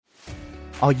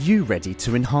Are you ready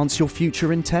to enhance your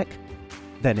future in tech?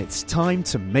 Then it's time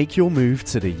to make your move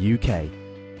to the UK,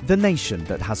 the nation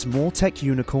that has more tech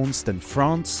unicorns than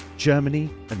France,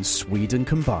 Germany and Sweden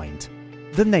combined.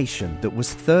 The nation that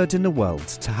was third in the world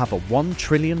to have a $1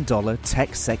 trillion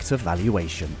tech sector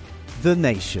valuation. The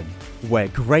nation where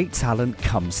great talent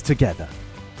comes together.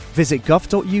 Visit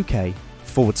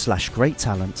gov.uk/great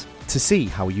talent to see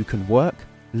how you can work,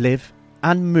 live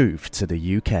and move to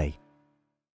the UK.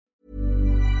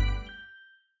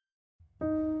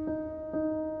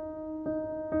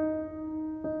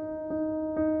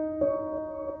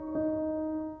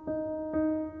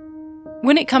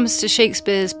 When it comes to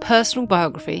Shakespeare's personal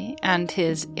biography and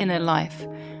his inner life,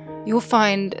 you'll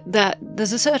find that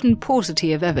there's a certain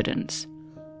paucity of evidence.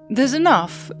 There's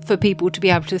enough for people to be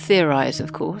able to theorise,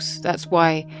 of course. That's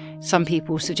why some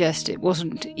people suggest it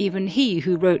wasn't even he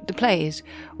who wrote the plays,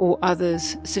 or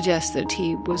others suggest that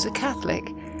he was a Catholic.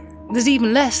 There's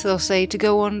even less, they'll say, to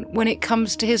go on when it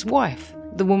comes to his wife,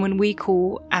 the woman we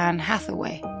call Anne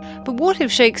Hathaway. But what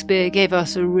if Shakespeare gave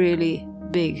us a really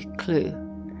big clue?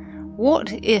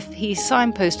 What if he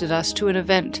signposted us to an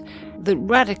event that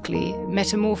radically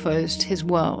metamorphosed his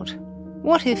world?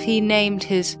 What if he named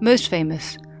his most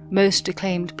famous, most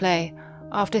acclaimed play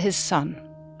after his son,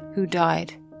 who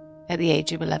died at the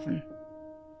age of 11?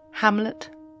 Hamlet?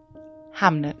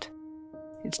 Hamnet.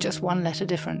 It's just one letter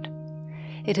different.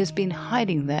 It has been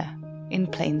hiding there in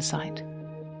plain sight.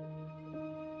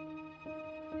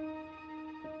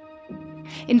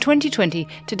 In 2020,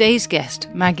 today's guest,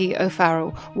 Maggie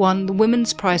O'Farrell, won the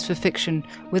Women's Prize for Fiction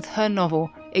with her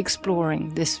novel exploring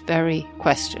this very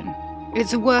question.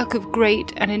 It's a work of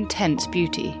great and intense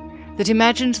beauty that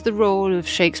imagines the role of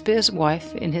Shakespeare's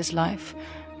wife in his life,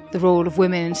 the role of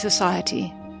women in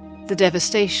society, the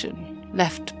devastation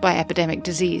left by epidemic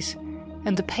disease,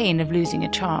 and the pain of losing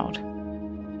a child.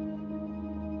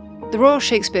 The Royal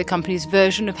Shakespeare Company's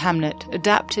version of Hamnet,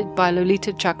 adapted by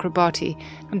Lolita Chakrabarti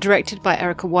and directed by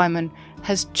Erica Wyman,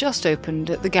 has just opened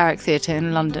at the Garrick Theatre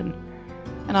in London,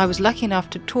 and I was lucky enough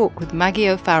to talk with Maggie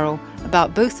O'Farrell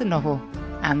about both the novel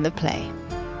and the play.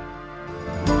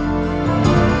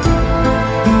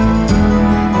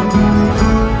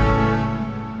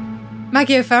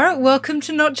 Maggie O'Farrell, welcome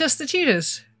to Not Just the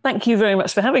Tudors. Thank you very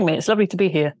much for having me. It's lovely to be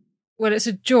here. Well, it's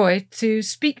a joy to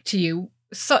speak to you.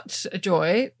 Such a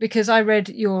joy, because I read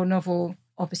your novel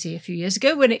obviously a few years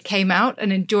ago when it came out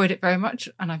and enjoyed it very much,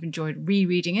 and I've enjoyed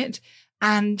rereading it,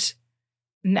 and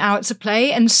now it's a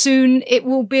play, and soon it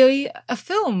will be a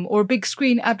film or a big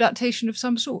screen adaptation of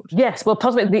some sort. Yes, well,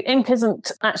 possibly the ink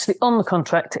isn't actually on the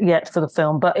contract yet for the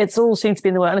film, but it's all seems to be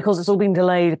in the work, and of course it's all been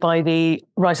delayed by the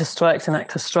writer's strikes and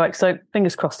actors' strikes, so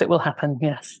fingers crossed it will happen,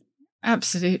 yes.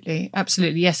 Absolutely,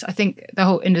 absolutely, yes. I think the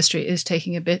whole industry is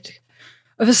taking a bit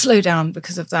of a slowdown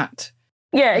because of that.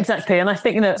 Yeah, exactly. And I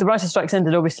think, the writer's strikes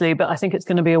ended, obviously, but I think it's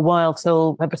going to be a while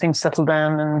till everything's settled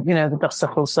down and, the dust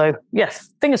settles. So, yes,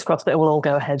 fingers crossed that it will all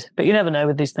go ahead. But you never know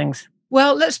with these things.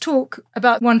 Well, let's talk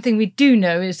about one thing we do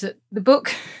know is that the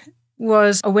book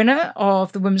was a winner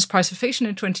of the Women's Prize for Fiction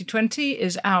in 2020,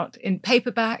 is out in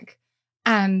paperback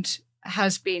and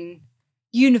has been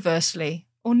universally,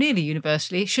 or nearly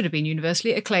universally, should have been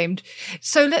universally acclaimed.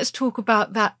 So let's talk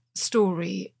about that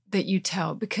story that you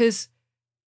tell, because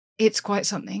it's quite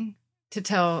something to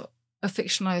tell a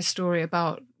fictionalized story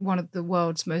about one of the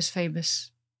world's most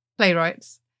famous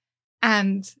playwrights.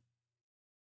 And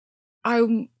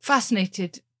I'm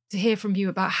fascinated to hear from you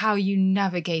about how you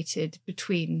navigated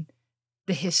between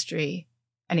the history,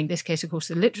 and in this case, of course,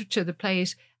 the literature, the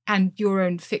plays, and your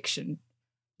own fiction.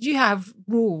 Do you have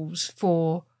rules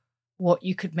for what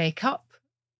you could make up?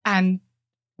 And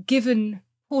given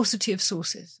paucity of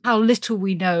sources, how little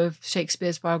we know of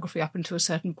Shakespeare's biography up until a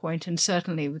certain point, and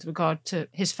certainly with regard to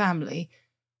his family,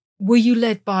 were you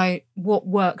led by what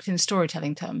worked in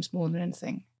storytelling terms more than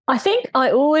anything? I think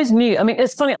I always knew. I mean,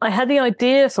 it's funny, I had the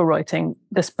idea for writing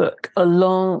this book a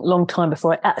long, long time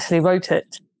before I actually wrote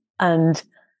it. And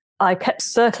I kept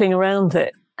circling around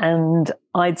it. And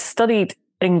I'd studied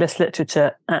English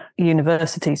literature at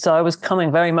university. So I was coming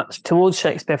very much towards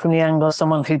Shakespeare from the angle of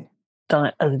someone who'd done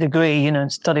it as a degree,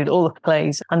 and studied all the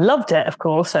plays and loved it, of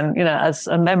course, and, as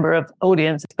a member of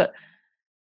audience. But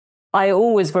I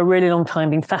always, for a really long time,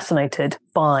 been fascinated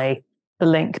by the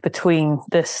link between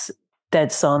this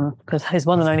dead son, because his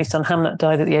one and only son, Hamnet,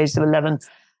 died at the age of 11,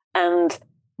 and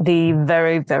the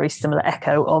very, very similar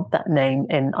echo of that name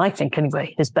in, I think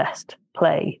anyway, his best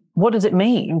play. What does it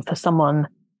mean for someone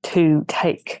to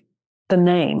take the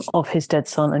name of his dead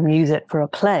son and use it for a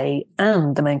play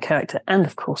and the main character and,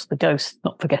 of course, the ghost,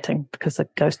 not forgetting, because the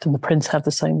ghost and the prince have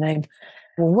the same name,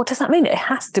 well, what does that mean? It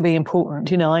has to be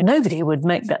important. Nobody would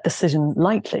make that decision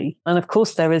lightly. And of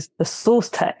course, there is the source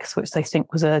text, which they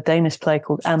think was a Danish play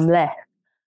called Hamlet,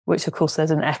 which of course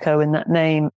there's an echo in that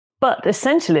name. But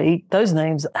essentially, those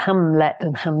names, Hamlet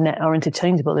and Hamnet, are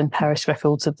interchangeable in parish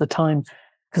records of the time,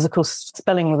 because of course,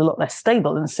 spelling was a lot less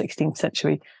stable in the 16th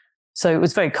century. So it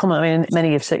was very common. I mean, in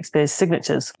many of Shakespeare's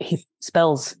signatures, he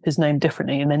spells his name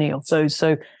differently in many of those.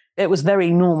 So it was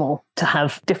very normal to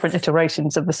have different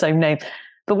iterations of the same name.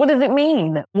 But what does it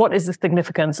mean? What is the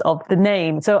significance of the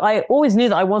name? So I always knew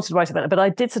that I wanted to write about it, but I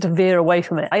did sort of veer away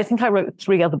from it. I think I wrote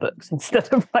 3 other books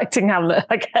instead of writing Hamlet.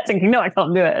 I kept thinking, no, I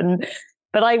can't do it.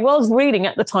 But I was reading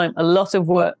at the time a lot of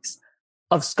works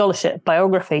of scholarship,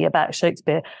 biography about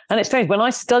Shakespeare. And it's strange, when I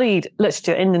studied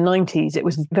literature in the 90s, it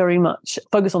was very much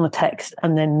focused on the text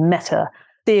and then meta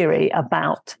theory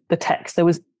about the text. There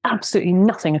was absolutely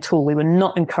nothing at all. We were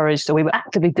not encouraged, or we were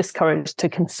actively discouraged to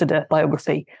consider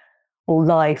biography or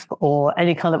life or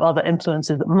any kind of other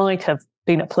influences that might have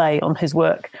been at play on his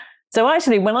work. So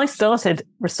actually, when I started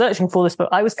researching for this book,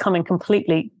 I was coming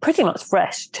pretty much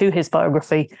fresh to his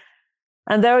biography.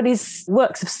 And there are these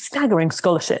works of staggering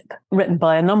scholarship written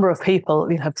by a number of people,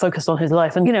 focused on his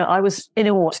life. And, I was in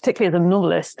awe, particularly as a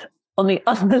novelist, on the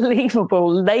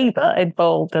unbelievable labor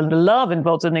involved and the love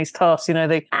involved in these tasks.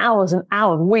 The hours and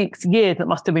hours, weeks, years that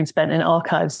must have been spent in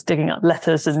archives, digging up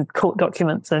letters and court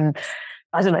documents. And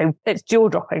I don't know, it's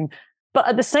jaw-dropping. But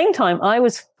at the same time, I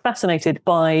was fascinated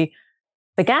by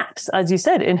the gaps, as you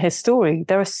said, in his story.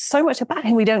 There is so much about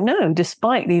him we don't know,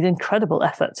 despite these incredible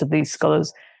efforts of these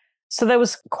scholars. So there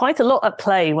was quite a lot at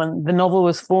play when the novel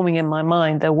was forming in my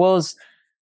mind. There was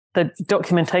the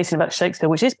documentation about Shakespeare,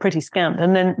 which is pretty scant,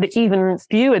 and then the even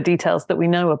fewer details that we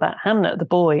know about Hamnet, the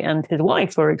boy, and his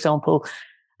wife, for example.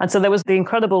 And so there was the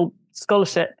incredible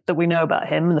scholarship that we know about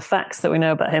him and the facts that we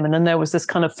know about him. And then there was this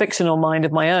kind of fictional mind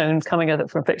of my own coming at it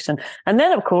from fiction. And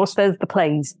then, of course, there's the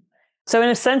plays. So in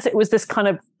a sense, it was this kind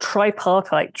of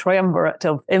triumvirate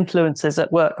of influences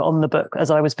at work on the book as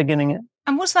I was beginning it.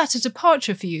 And was that a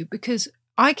departure for you? Because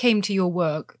I came to your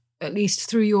work, at least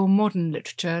through your modern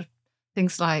literature,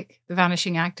 things like The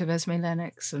Vanishing Act of Esme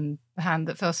Lennox and The Hand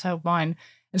That First Held Mine.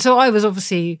 And so I was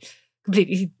obviously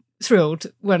completely thrilled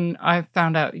when I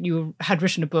found out you had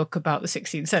written a book about the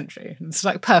 16th century. It's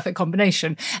like a perfect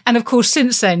combination. And of course,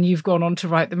 since then, you've gone on to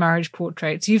write the marriage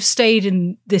portraits. You've stayed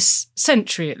in this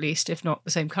century, at least, if not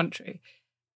the same country.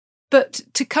 But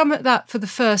to come at that for the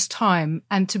first time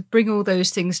and to bring all those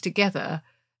things together,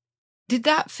 did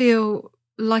that feel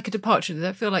like a departure? Did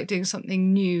that feel like doing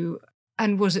something new?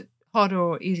 And was it harder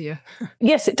or easier?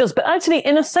 Yes, it does. But actually,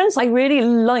 in a sense, I really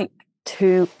like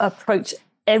to approach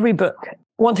every book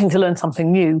wanting to learn something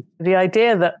new. The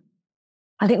idea that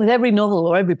I think with every novel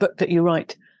or every book that you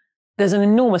write, there's an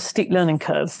enormous steep learning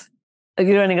curve.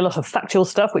 You're learning a lot of factual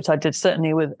stuff, which I did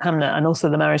certainly with Hamnet and also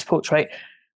the marriage portrait.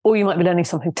 Or you might be learning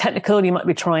something technical. You might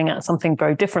be trying out something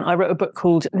very different. I wrote a book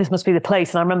called This Must Be the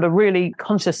Place. And I remember really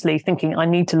consciously thinking, I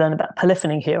need to learn about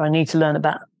polyphony here. I need to learn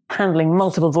about handling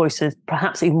multiple voices,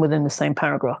 perhaps even within the same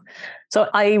paragraph. So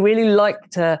I really like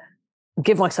to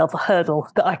give myself a hurdle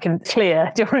that I can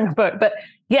clear during a book. But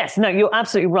yes, no, you're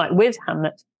absolutely right. With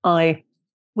Hamnet, I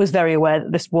was very aware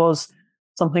that this was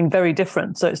something very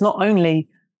different. So it's not only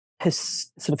his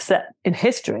sort of set in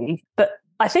history, but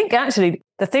I think actually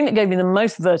the thing that gave me the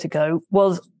most vertigo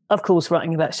was, of course,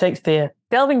 writing about Shakespeare.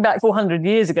 Delving back 400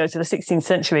 years ago to the 16th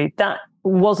century, that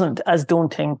wasn't as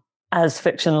daunting as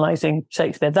fictionalizing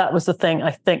Shakespeare. That was the thing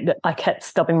I think that I kept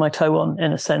stubbing my toe on,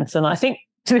 in a sense. And I think,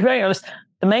 to be very honest,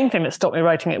 the main thing that stopped me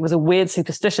writing it was a weird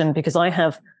superstition, because I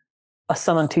have a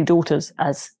son and 2 daughters,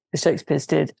 as the Shakespeares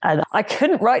did. And I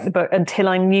couldn't write the book until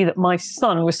I knew that my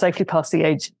son was safely past the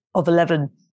age of 11,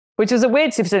 which was a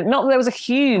weird superstition. Not that there was a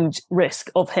huge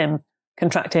risk of him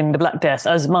contracting the Black Death,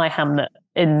 as my Hamnet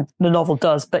in the novel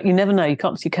does, but you never know. You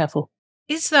can't be too careful.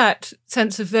 Is that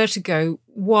sense of vertigo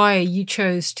why you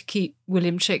chose to keep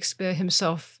William Shakespeare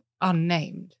himself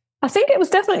unnamed? I think it was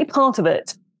definitely part of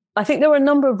it. I think there were a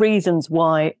number of reasons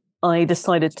why I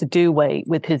decided to do away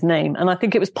with his name. And I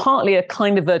think it was partly a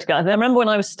kind of vertigo. I remember when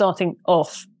I was starting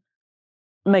off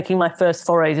making my first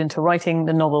forays into writing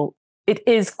the novel, it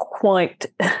is quite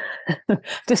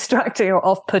distracting or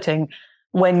off-putting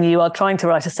when you are trying to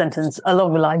write a sentence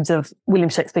along the lines of William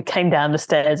Shakespeare came down the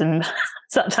stairs and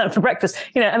sat down for breakfast.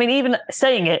 Even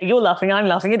saying it, you're laughing, I'm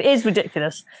laughing. It is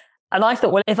ridiculous. And I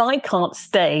thought, well, if I can't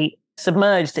stay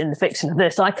submerged in the fiction of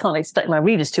this, I can't expect my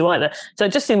readers to either. So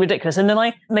it just seemed ridiculous. And then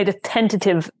I made a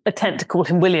tentative attempt to call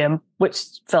him William, which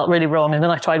felt really wrong. And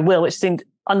then I tried Will, which seemed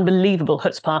unbelievable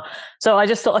chutzpah. So I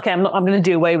just thought, okay, I'm going to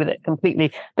do away with it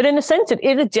completely. But in a sense, it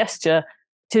is a gesture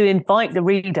to invite the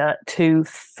reader to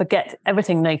forget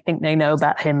everything they think they know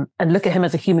about him and look at him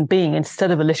as a human being instead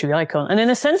of a literary icon. And in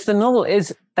a sense, the novel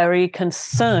is very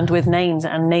concerned with names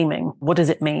and naming. What does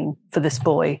it mean for this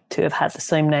boy to have had the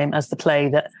same name as the play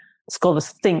that scholars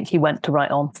think he went to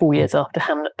write on 4 years after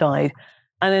Hamlet died?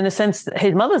 And in a sense,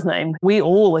 his mother's name, we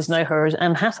always know her as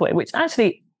Anne Hathaway, which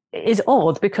actually is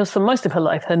odd because for most of her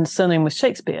life, her surname was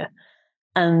Shakespeare.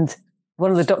 And one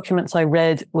of the documents I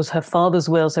read was her father's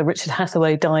will. So Richard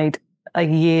Hathaway died a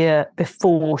year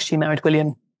before she married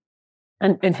William.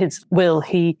 And in his will,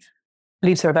 he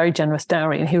leaves her a very generous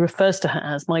dowry and he refers to her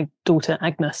as my daughter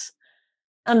Agnes.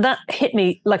 And that hit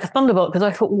me like a thunderbolt because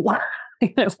I thought, wow,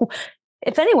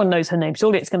 if anyone knows her name,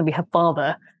 surely it's going to be her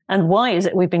father. And why is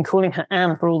it we've been calling her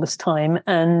Anne for all this time?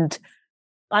 And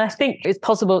I think it's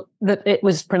possible that it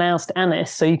was pronounced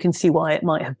Annis. So you can see why it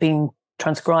might have been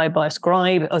transcribed by a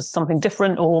scribe as something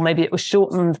different, or maybe it was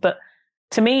shortened. But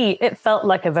to me, it felt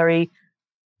like a very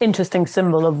interesting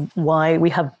symbol of why we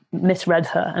have misread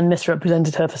her and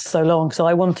misrepresented her for so long. So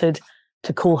I wanted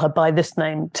to call her by this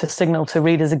name to signal to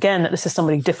readers again that this is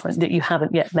somebody different that you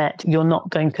haven't yet met. You're not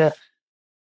going to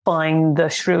find the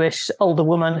shrewish older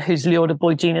woman who's lured a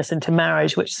boy genius into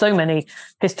marriage, which so many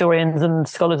historians and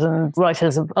scholars and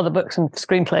writers of other books and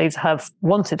screenplays have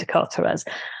wanted to cast her as.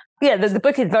 Yeah, the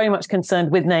book is very much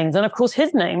concerned with names. And of course,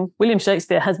 his name, William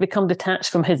Shakespeare, has become detached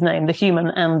from his name, the human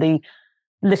and the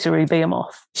literary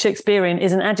behemoth. Shakespearean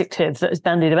is an adjective that is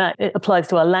bandied about. It applies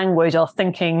to our language, our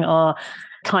thinking, our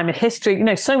time in history,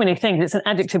 so many things. It's an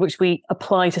adjective which we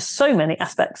apply to so many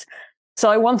aspects.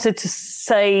 So I wanted to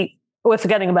say, we're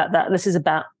forgetting about that. This is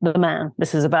about the man.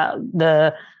 This is about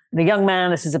the young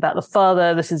man. This is about the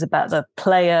father. This is about the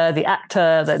player, the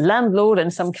actor, the landlord in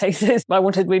some cases. I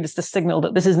wanted readers to signal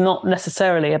that this is not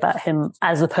necessarily about him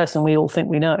as the person we all think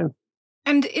we know.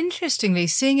 And interestingly,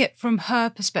 seeing it from her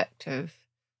perspective,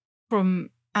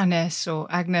 from Annes or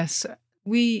Agnes,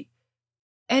 we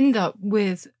end up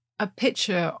with a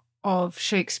picture of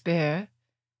Shakespeare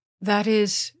that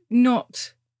is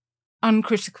not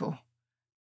uncritical.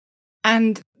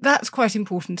 And that's quite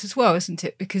important as well, isn't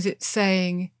it? Because it's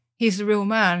saying he's a real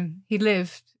man. He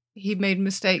lived, he made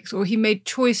mistakes, or he made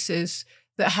choices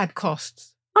that had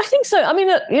costs. I think so. I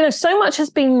mean, so much has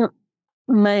been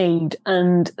made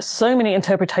and so many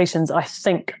interpretations, I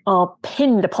think, are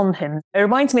pinned upon him. It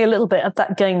reminds me a little bit of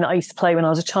that game that I used to play when I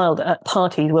was a child at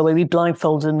parties where we'd be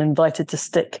blindfolded and invited to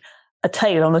stick a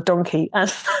tail on a donkey.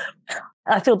 And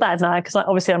I feel bad now because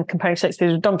obviously I'm comparing Shakespeare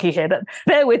to a donkey here, but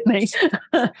bear with me.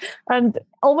 And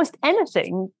almost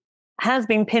anything has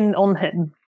been pinned on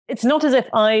him. It's not as if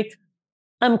I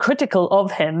am critical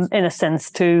of him in a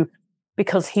sense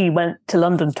because he went to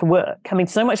London to work. I mean,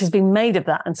 so much has been made of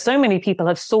that. And so many people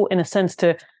have sought, in a sense,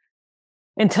 to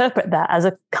interpret that as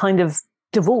a kind of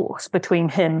divorce between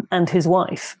him and his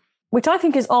wife, which I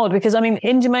think is odd because,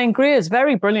 in Germaine Greer's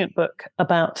very brilliant book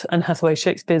about Anne Hathaway,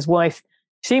 Shakespeare's wife,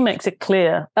 she makes it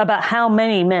clear about how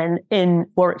many men in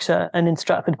Warwickshire and in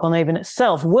Stratford-upon-Avon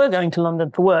itself were going to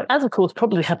London for work, as of course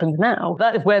probably happens now.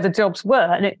 That is where the jobs were.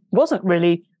 And it wasn't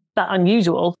really that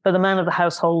unusual for the man of the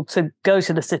household to go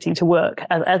to the city to work,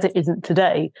 as it isn't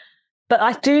today. But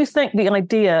I do think the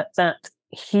idea that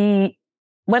he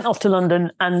went off to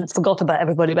London and forgot about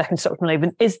everybody back in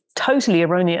Stratford-upon-Avon is totally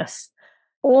erroneous.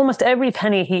 Almost every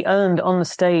penny he earned on the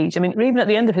stage, even at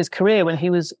the end of his career when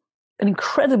he was an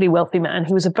incredibly wealthy man,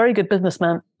 he was a very good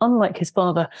businessman, unlike his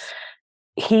father,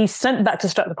 he sent back to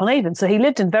Stratford-upon-Avon. So he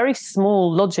lived in very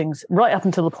small lodgings right up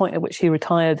until the point at which he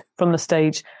retired from the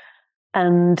stage.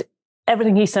 And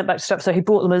everything he sent back to Stratford, so he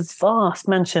bought them a vast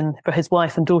mansion for his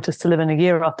wife and daughters to live in a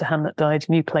year after Hamlet died,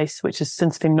 a new place, which has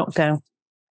since been knocked down.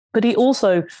 But he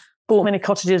also bought many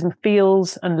cottages and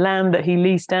fields and land that he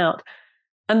leased out.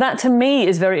 And that to me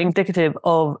is very indicative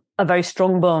of a very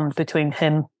strong bond between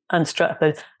him and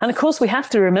Stratford. And of course, we have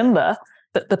to remember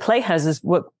that the playhouses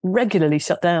were regularly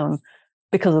shut down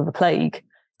because of the plague.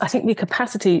 I think the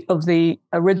capacity of the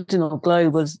original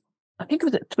Globe was, I think it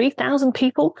was at 3,000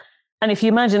 people. And if you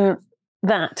imagine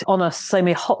that on a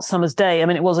semi-hot summer's day,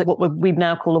 it was like what we'd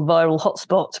now call a viral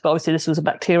hotspot, but obviously this was a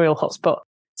bacterial hotspot.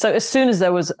 So as soon as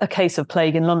there was a case of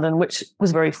plague in London, which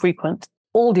was very frequent,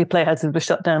 all the playhouses were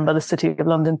shut down by the City of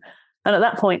London. And at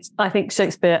that point, I think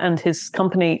Shakespeare and his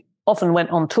company often went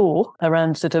on tour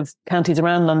around sort of counties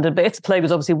around London. But if the play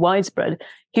was obviously widespread,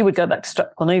 he would go back to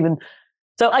Stratford-upon-Avon.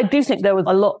 So I do think there was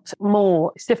a lot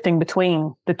more shifting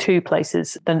between the two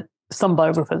places than some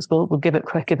biographers will give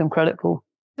him credit for.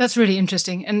 That's really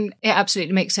interesting. And it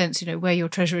absolutely makes sense, where your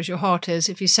treasure is, your heart is.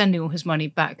 If he's sending all his money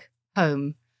back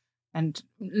home and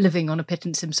living on a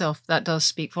pittance himself, that does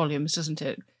speak volumes, doesn't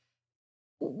it?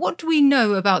 What do we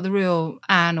know about the real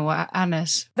Anne or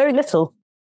Annis? Very little.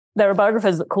 There are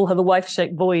biographers that call her the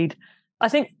wife-shaped void. I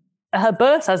think her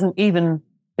birth hasn't even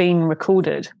been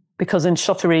recorded because in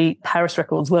Chottery, Paris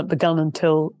records weren't begun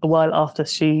until a while after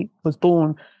she was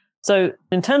born. So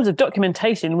in terms of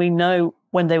documentation, we know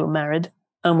when they were married,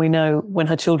 and we know when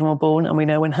her children were born, and we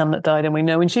know when Hamnet died, and we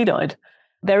know when she died.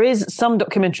 There is some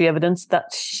documentary evidence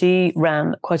that she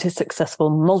ran quite a successful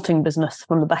malting business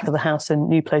from the back of the house in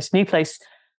New Place. New Place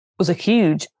was a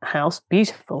huge house,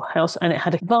 beautiful house, and it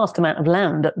had a vast amount of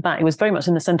land at the back. It was very much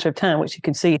in the centre of town, which you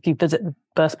can see if you visit the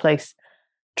Birthplace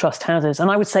Trust houses.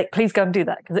 And I would say, please go and do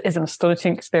that because it is an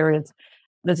astonishing experience.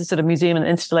 There's a sort of museum and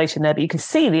installation there, but you can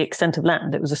see the extent of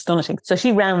land. It was astonishing. So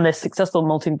she ran this successful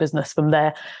malting business from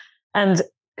there. And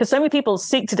because so many people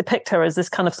seek to depict her as this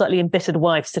kind of slightly embittered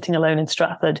wife sitting alone in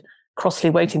Stratford,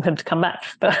 crossly waiting for him to come back.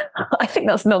 But I think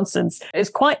that's nonsense. It's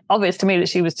quite obvious to me that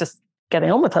she was just getting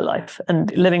on with her life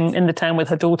and living in the town with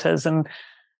her daughters and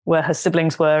where her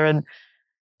siblings were. And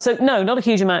so, no, not a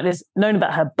huge amount is known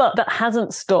about her, but that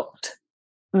hasn't stopped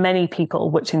many people,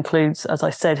 which includes, as I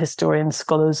said, historians,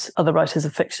 scholars, other writers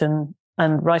of fiction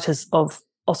and writers of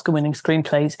Oscar-winning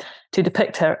screenplays, to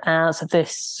depict her as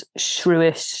this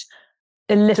shrewish,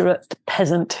 illiterate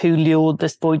peasant who lured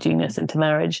this boy genius into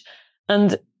marriage.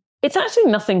 And it's actually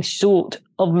nothing short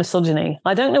of misogyny.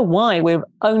 I don't know why we've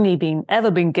only ever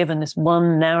been given this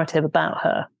one narrative about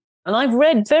her. And I've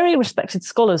read very respected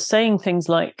scholars saying things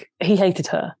like he hated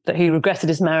her, that he regretted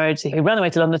his marriage, he ran away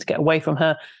to London to get away from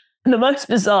her. And the most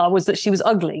bizarre was that she was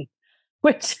ugly,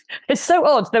 which is so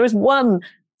odd. There is one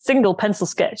single pencil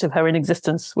sketch of her in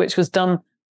existence, which was done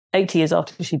 80 years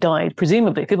after she died.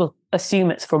 Presumably, people assume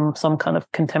it's from some kind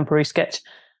of contemporary sketch.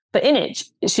 But in it,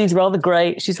 she's rather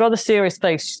grey. She's rather serious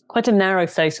face, quite a narrow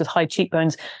face with high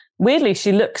cheekbones. Weirdly,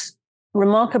 she looks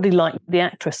remarkably like the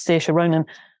actress Saoirse Ronan,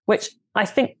 which I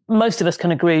think most of us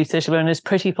can agree Saoirse Ronan is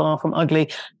pretty far from ugly.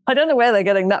 I don't know where they're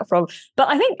getting that from, but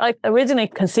I think I originally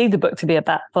conceived the book to be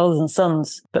about fathers and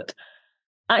sons. But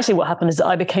actually what happened is that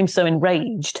I became so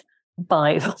enraged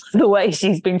by the way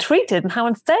she's been treated and how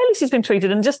unfairly she's been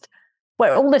treated, and just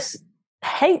where all this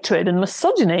hatred and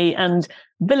misogyny and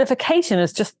vilification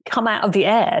has just come out of the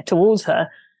air towards her,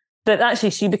 that actually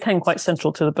she became quite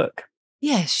central to the book.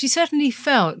 Yes, she certainly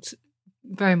felt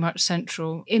very much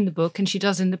central in the book, and she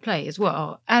does in the play as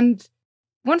well. And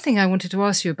one thing I wanted to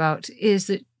ask you about is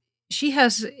that she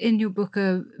has in your book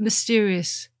a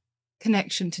mysterious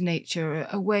connection to nature,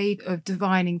 a way of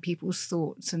divining people's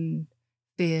thoughts and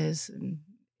fears and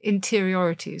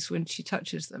interiorities when she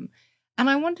touches them. And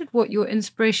I wondered what your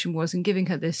inspiration was in giving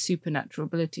her this supernatural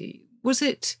ability. Was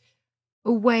it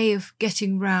a way of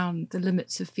getting round the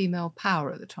limits of female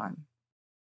power at the time?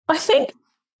 I think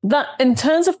that in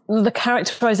terms of the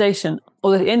characterization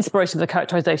or the inspiration of the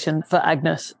characterization for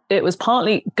Agnes, it was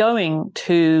partly going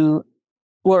to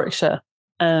Warwickshire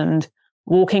and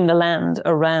walking the land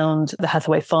around the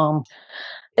Hathaway farm.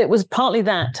 It was partly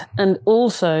that, and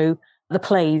also the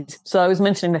plays. So I was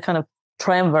mentioning the kind of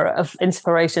triumvirate of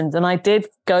inspirations, and I did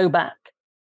go back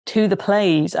to the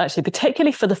plays, actually,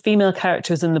 particularly for the female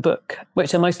characters in the book,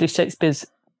 which are mostly Shakespeare's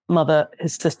mother,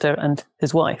 his sister, and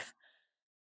his wife.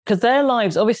 Because their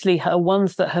lives, obviously, are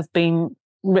ones that have been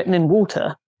written in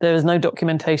water. There is no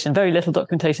documentation, very little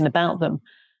documentation about them.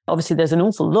 Obviously, there's an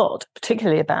awful lot,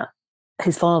 particularly about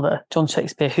his father, John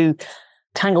Shakespeare, who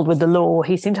tangled with the law.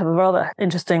 He seemed to have a rather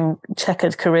interesting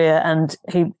checkered career, and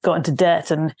he got into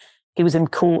debt, and he was in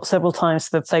court several times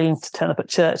for failing to turn up at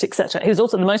church, etc. He was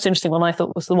also the most interesting one, I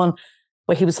thought, was the one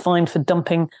where he was fined for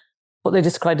dumping what they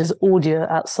described as ordure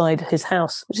outside his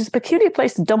house, which is a peculiar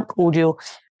place to dump ordure.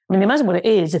 I mean, imagine what it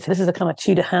is if this is a kind of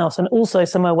Tudor house and also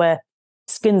somewhere where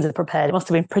skins are prepared. It must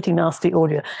have been pretty nasty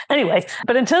ordure. Anyway,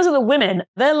 but in terms of the women,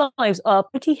 their lives are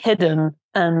pretty hidden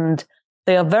and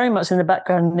they are very much in the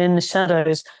background and in the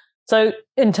shadows. So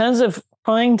in terms of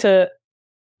trying to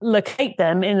locate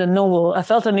them in the novel, I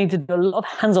felt I needed to do a lot of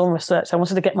hands-on research. I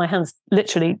wanted to get my hands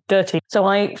literally dirty. So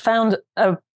I found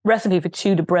a recipe for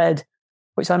Tudor bread,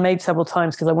 which I made several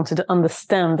times because I wanted to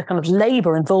understand the kind of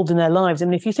labour involved in their lives. I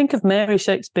mean, if you think of Mary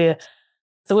Shakespeare,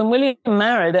 so when William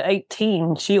married at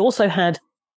 18, she also had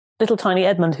little tiny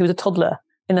Edmund, who was a toddler,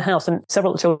 in the house and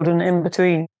several children in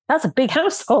between. That's a big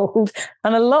household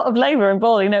and a lot of labour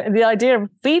involved. You know, the idea of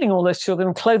feeding all those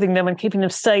children, clothing them and keeping them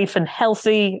safe and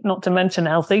healthy, not to mention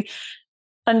healthy.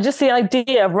 And just the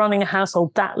idea of running a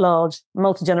household that large,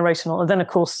 multi-generational. And then, of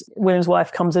course, William's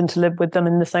wife comes in to live with them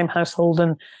in the same household.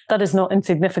 And that is not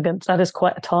insignificant. That is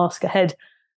quite a task ahead.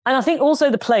 And I think also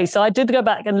the plays. So I did go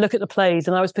back and look at the plays,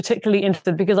 and I was particularly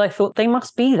interested because I thought they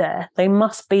must be there. They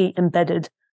must be embedded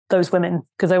those women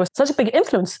because they were such a big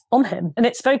influence on him. And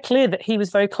it's very clear that he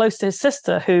was very close to his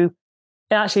sister, who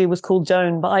actually was called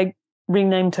Joan, but I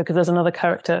renamed her because there's another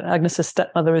character. Agnes's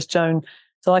stepmother is Joan.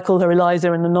 So I call her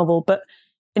Eliza in the novel. But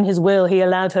in his will, he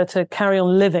allowed her to carry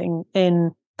on living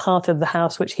in part of the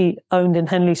house which he owned in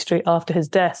Henley Street after his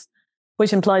death,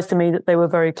 which implies to me that they were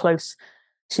very close.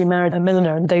 She married a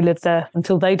milliner and they lived there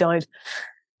until they died.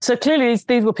 So clearly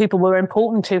these were people who were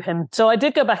important to him. So I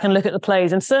did go back and look at the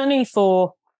plays, and certainly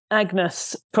for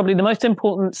Agnes, probably the most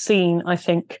important scene, I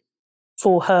think,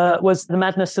 for her was the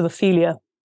madness of Ophelia.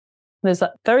 There's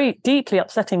that very deeply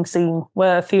upsetting scene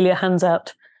where Ophelia hands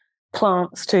out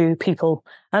plants to people.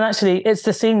 And actually, it's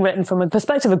the scene written from a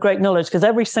perspective of great knowledge, because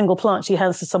every single plant she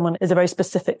hands to someone is a very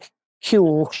specific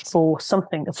cure for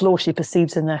something, a flaw she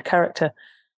perceives in their character.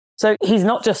 So he's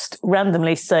not just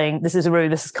randomly saying, this is a rue,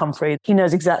 this is comfrey. He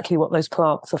knows exactly what those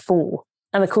plants are for.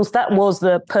 And of course, that was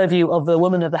the purview of the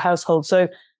woman of the household. So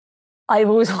I've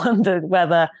always wondered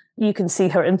whether you can see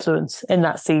her influence in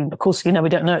that scene. Of course, we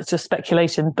don't know, it's just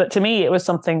speculation. But to me, it was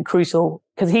something crucial,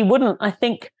 because he wouldn't, I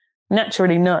think,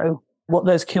 naturally know what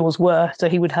those cures were. So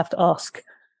he would have to ask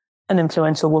an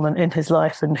influential woman in his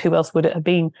life, and who else would it have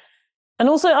been? And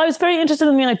also, I was very interested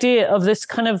in the idea of this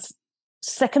kind of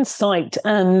second sight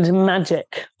and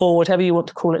magic, or whatever you want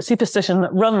to call it, superstition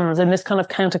that runs in this kind of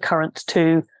countercurrent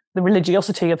to the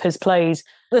religiosity of his plays.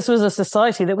 This was a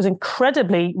society that was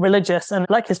incredibly religious. And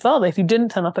like his father, if you didn't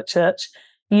turn up at church,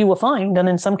 you were fined. And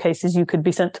in some cases, you could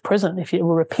be sent to prison if you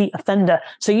were a repeat offender.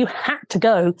 So you had to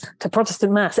go to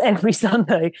Protestant Mass every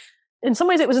Sunday. In some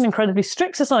ways, it was an incredibly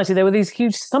strict society. There were these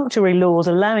huge sumptuary laws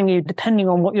allowing you, depending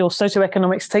on what your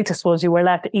socioeconomic status was, you were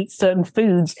allowed to eat certain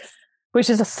foods, which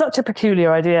is such a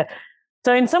peculiar idea.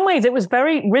 So in some ways, it was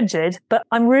very rigid, but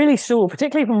I'm really sure,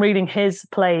 particularly from reading his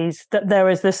plays, that there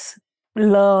is this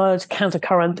large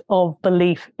countercurrent of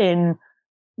belief in,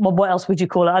 well, what else would you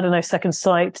call it? I don't know, second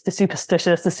sight, the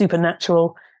superstitious, the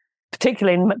supernatural,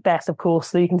 particularly in Macbeth, of course.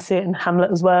 So you can see it in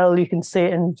Hamlet as well. You can see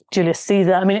it in Julius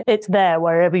Caesar. I mean, it's there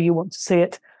wherever you want to see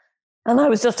it. And I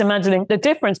was just imagining the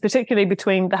difference, particularly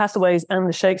between the Hathaways and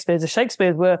the Shakespeares. The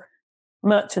Shakespeares were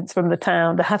merchants from the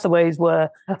town. The Hathaways were,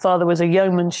 her father was a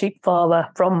yeoman sheep farmer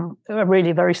from a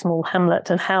really very small hamlet,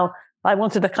 and how I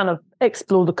wanted to kind of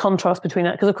explore the contrast between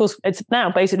that, because of course it's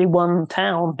now basically one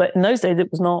town, but in those days it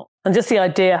was not. And just the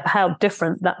idea of how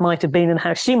different that might have been and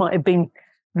how she might have been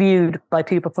viewed by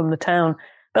people from the town.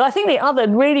 But I think the other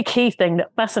really key thing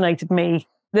that fascinated me,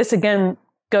 this again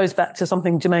goes back to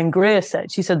something Germaine Greer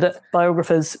said. She said that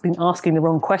biographers have been asking the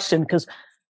wrong question, because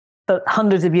for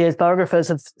hundreds of years, biographers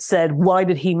have said, why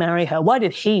did he marry her? Why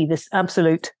did he, this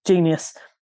absolute genius,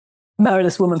 marry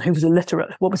this woman who was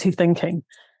illiterate? What was he thinking?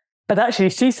 But actually,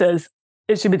 she says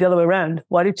it should be the other way around.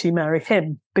 Why did she marry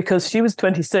him? Because she was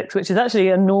 26, which is actually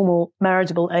a normal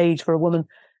marriageable age for a woman.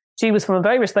 She was from a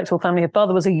very respectable family. Her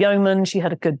father was a yeoman. She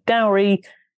had a good dowry.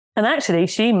 And actually,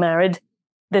 she married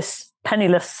this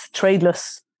penniless,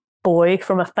 tradeless boy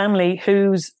from a family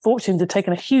whose fortunes had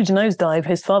taken a huge nosedive.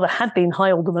 His father had been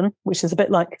high alderman, which is a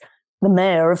bit like the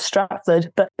mayor of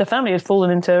Stratford, but the family had fallen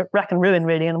into rack and ruin,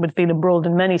 really, and had been embroiled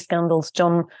in many scandals.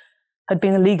 John had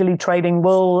been illegally trading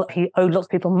wool. He owed lots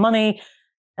of people money.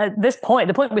 At this point,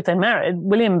 the point at which they married,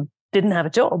 William didn't have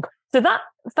a job. So that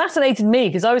fascinated me,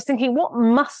 because I was thinking, what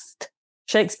must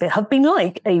Shakespeare have been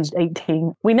like aged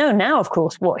 18? We know now, of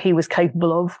course, what he was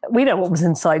capable of. We know what was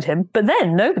inside him, but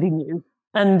then nobody knew.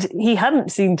 And he hadn't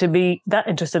seemed to be that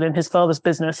interested in his father's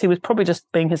business. He was probably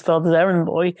just being his father's errand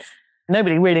boy.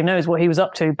 Nobody really knows what he was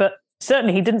up to, but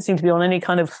certainly he didn't seem to be on any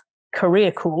kind of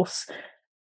career course.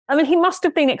 I mean, he must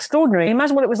have been extraordinary.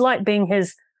 Imagine what it was like being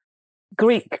his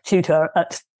Greek tutor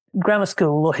at grammar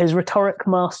school, or his rhetoric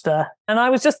master. And I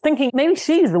was just thinking, maybe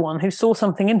she's the one who saw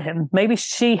something in him. Maybe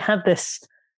she had this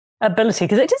ability,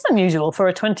 because it is unusual for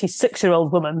a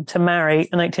 26-year-old woman to marry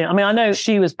an 18. I mean, I know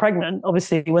she was pregnant,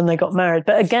 obviously, when they got married,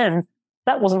 but again,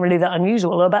 that wasn't really that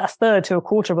unusual. About a third to a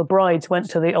quarter of the brides went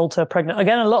to the altar pregnant.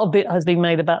 Again, a lot of it has been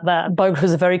made about that.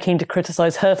 Biographers are very keen to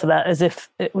criticize her for that, as if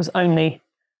it was only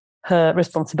her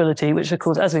responsibility, which of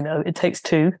course, as we know, it takes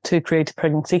two to create a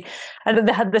pregnancy. And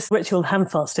they had this ritual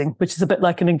hand fasting, which is a bit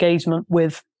like an engagement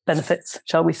with benefits,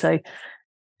 shall we say.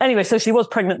 Anyway, so she was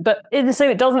pregnant, but in the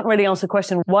same, it doesn't really answer the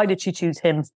question, why did she choose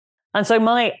him? And so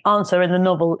my answer in the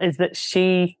novel is that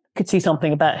she could see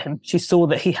something about him. She saw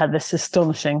that he had this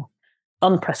astonishing,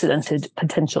 unprecedented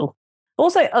potential.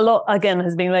 Also, a lot, again,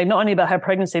 has been made not only about her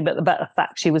pregnancy, but about the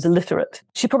fact she was illiterate.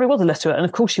 She probably was illiterate, and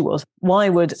of course she was. Why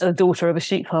would a daughter of a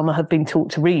sheep farmer have been taught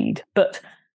to read? But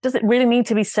does it really need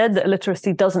to be said that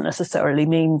illiteracy doesn't necessarily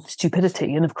mean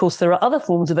stupidity? And of course, there are other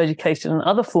forms of education and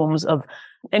other forms of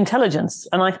intelligence.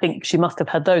 And I think she must have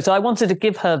had those. So I wanted to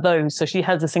give her those. So she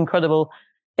has this incredible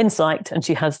insight and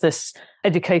she has this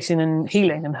education in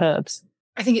healing and herbs.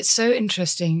 I think it's so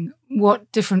interesting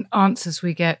what different answers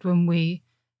we get when we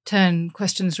turn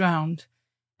questions round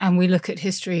and we look at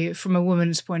history from a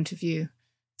woman's point of view.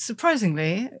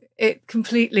 Surprisingly, it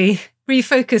completely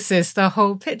refocuses the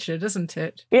whole picture, doesn't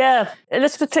it? Yeah,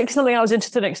 that's particularly something I was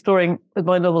interested in exploring with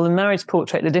my novel, The Marriage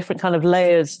Portrait, the different kind of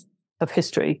layers of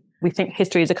history. We think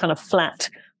history is a kind of flat,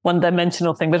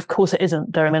 one-dimensional thing, but of course it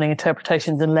isn't. There are many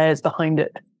interpretations and layers behind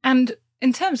it. And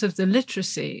in terms of the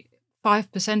literacy,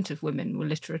 5% of women were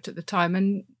literate at the time,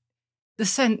 and the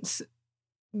sense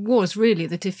was really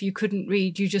that if you couldn't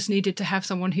read, you just needed to have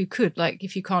someone who could. Like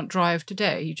if you can't drive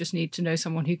today, you just need to know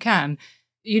someone who can.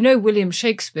 You know William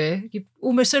Shakespeare, you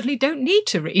almost certainly don't need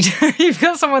to read. You've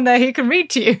got someone there who can read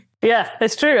to you. Yeah,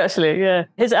 it's true, actually, yeah.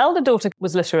 His elder daughter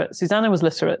was literate, Susanna was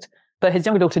literate, but his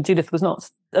younger daughter, Judith, was not.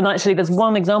 And actually, there's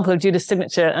one example of Judith's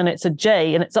signature, and it's a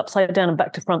J, and it's upside down and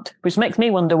back to front, which makes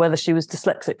me wonder whether she was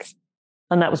dyslexic.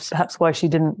 And that was perhaps why she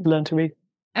didn't learn to read.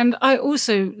 And I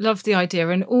also love the idea,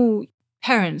 and all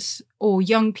parents or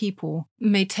young people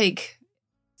may take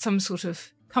some sort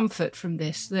of comfort from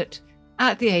this, that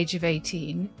at the age of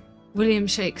 18, William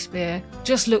Shakespeare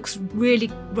just looks really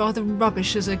rather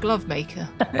rubbish as a glove maker.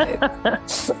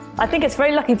 I think it's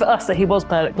very lucky for us that he was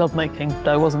bad at glove making,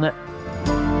 though, wasn't it?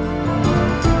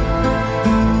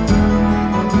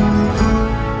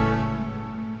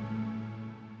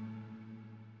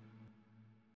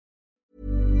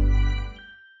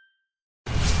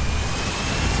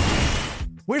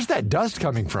 Where's that dust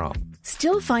coming from?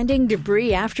 Still finding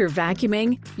debris after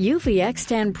vacuuming? Eufy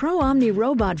X10 Pro Omni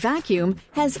Robot Vacuum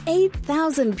has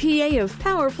 8,000 PA of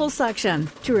powerful suction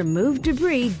to remove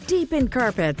debris deep in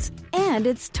carpets. And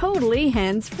it's totally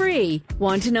hands-free.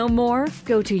 Want to know more?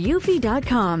 Go to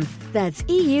eufy.com. That's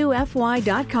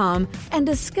EUFY.com and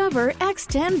discover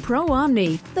X10 Pro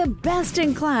Omni, the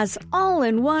best-in-class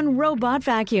all-in-one robot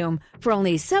vacuum for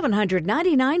only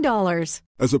 $799.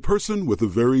 As a person with a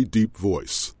very deep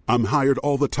voice, I'm hired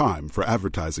all the time for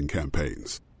advertising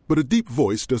campaigns. But a deep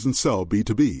voice doesn't sell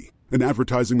B2B, and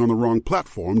advertising on the wrong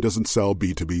platform doesn't sell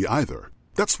B2B either.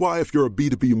 That's why if you're a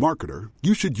B2B marketer,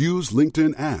 you should use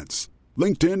LinkedIn ads.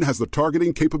 LinkedIn has the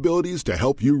targeting capabilities to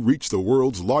help you reach the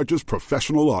world's largest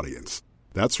professional audience.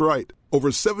 That's right,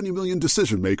 over 70 million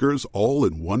decision makers all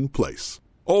in one place.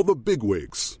 All the big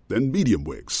wigs, then medium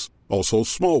wigs, also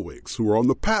small wigs who are on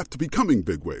the path to becoming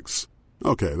big wigs.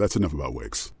 Okay, that's enough about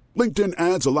wigs. LinkedIn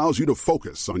ads allows you to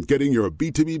focus on getting your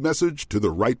B2B message to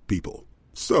the right people.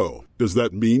 So, does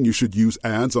that mean you should use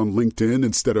ads on LinkedIn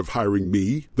instead of hiring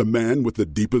me, the man with the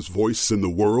deepest voice in the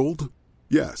world?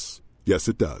 Yes. Yes,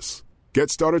 it does. Get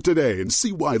started today and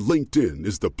see why LinkedIn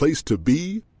is the place to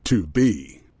be to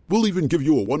be. We'll even give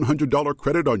you a $100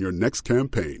 credit on your next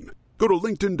campaign. Go to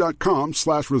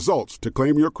linkedin.com/results to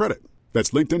claim your credit.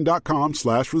 That's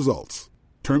linkedin.com/results.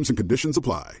 Terms and conditions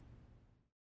apply.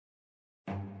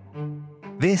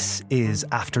 This is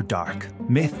After Dark,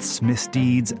 myths,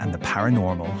 misdeeds and the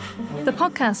paranormal. The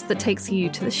podcast that takes you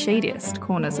to the shadiest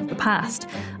corners of the past,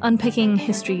 unpicking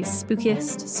history's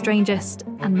spookiest, strangest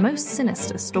and most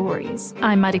sinister stories.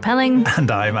 I'm Maddie Pelling.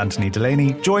 And I'm Anthony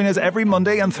Delaney. Join us every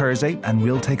Monday and Thursday and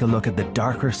we'll take a look at the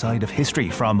darker side of history,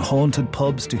 from haunted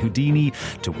pubs to Houdini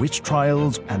to witch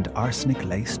trials and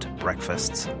arsenic-laced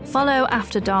breakfasts. Follow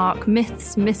After Dark,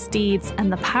 myths, misdeeds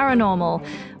and the paranormal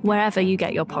wherever you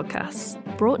get your podcasts.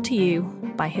 Brought to you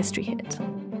by History Hit.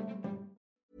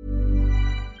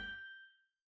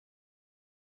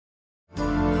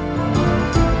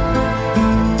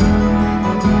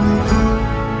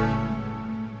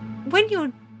 When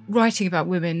you're writing about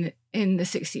women in the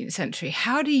 16th century,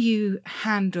 how do you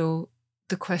handle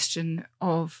the question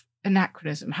of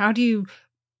anachronism? How do you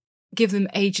give them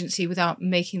agency without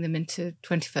making them into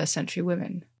 21st century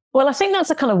women? Well, I think that's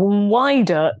a kind of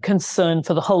wider concern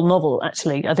for the whole novel,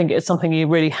 actually. I think it's something you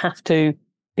really have to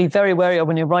be very wary of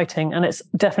when you're writing. And it's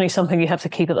definitely something you have to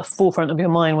keep at the forefront of your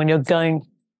mind when you're going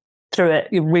through it.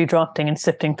 You're redrafting and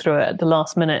sifting through it at the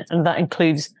last minute. And that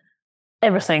includes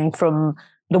everything from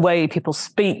the way people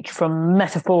speak, from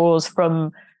metaphors,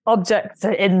 from objects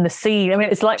in the scene. I mean,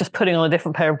 it's like just putting on a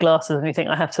different pair of glasses and you think,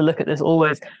 I have to look at this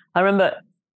always. I remember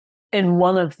in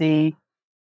one of the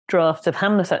drafts of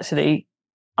Hamnet, actually,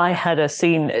 I had a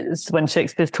scene when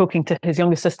Shakespeare's talking to his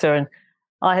younger sister, and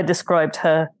I had described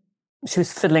her, she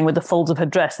was fiddling with the folds of her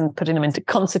dress and putting them into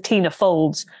concertina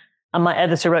folds. And my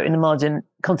editor wrote in the margin,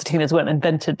 concertinas weren't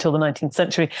invented till the 19th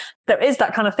century. There is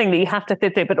that kind of thing that you have to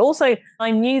fit through. But also,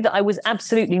 I knew that I was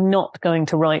absolutely not going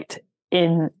to write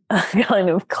in a kind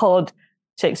of cod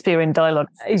Shakespearean dialogue.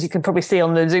 As you can probably see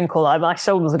on the Zoom call, my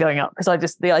shoulders are going up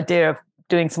because the idea of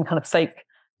doing some kind of fake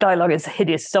dialogue is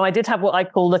hideous. So I did have what I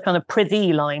call the kind of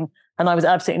prithee line, and I was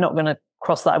absolutely not going to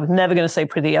cross that. I was never going to say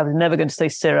prithee. I was never going to say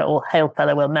sirrah or hail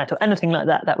fellow well met or anything like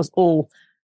that. That was all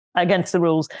against the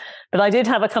rules. But I did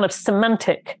have a kind of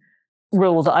semantic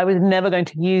rule that I was never going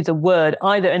to use a word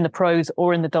either in the prose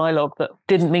or in the dialogue that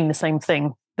didn't mean the same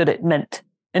thing that it meant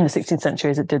in the 16th century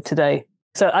as it did today.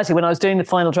 So actually, when I was doing the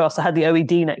final drafts, I had the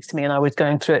OED next to me and I was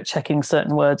going through it, checking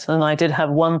certain words. And I did have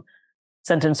one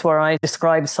sentence where I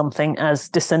described something as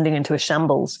descending into a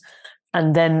shambles.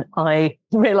 And then I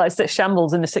realized that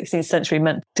shambles in the 16th century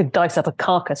meant to dice up a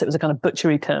carcass. It was a kind of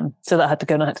butchery term. So that had to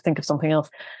go and I had to think of something else.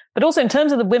 But also in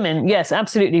terms of the women, yes,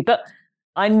 absolutely. But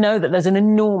I know that there's an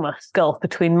enormous gulf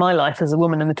between my life as a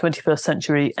woman in the 21st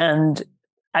century and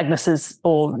Agnes's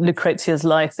or Lucrezia's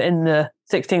life in the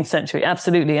 16th century.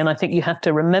 Absolutely. And I think you have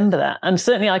to remember that. And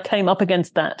certainly I came up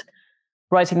against that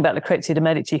writing about Lucrezia de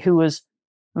Medici, who was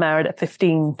married at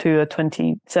 15 to a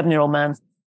 27-year-old man.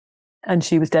 And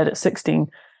she was dead at 16.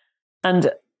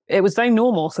 And it was very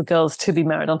normal for girls to be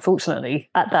married, unfortunately,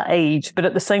 at that age. But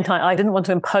at the same time, I didn't want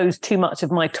to impose too much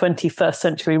of my 21st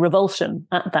century revulsion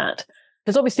at that.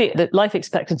 Because obviously the life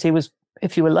expectancy was,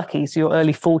 if you were lucky, so your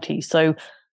early 40s. So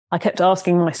I kept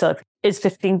asking myself, is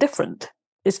 15 different?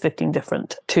 Is 15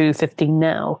 different to 15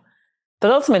 now? But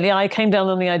ultimately, I came down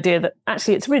on the idea that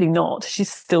actually it's really not.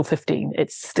 She's still 15.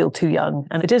 It's still too young.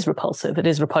 And it is repulsive. It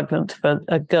is repugnant for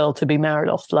a girl to be married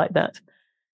off like that.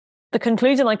 The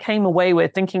conclusion I came away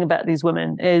with thinking about these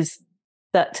women is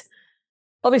that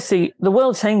obviously the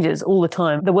world changes all the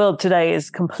time. The world today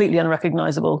is completely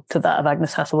unrecognizable to that of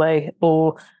Agnes Hathaway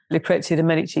or Lucrezia de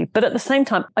Medici. But at the same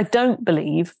time, I don't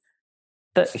believe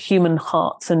that human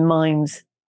hearts and minds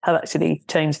have actually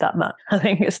changed that much. I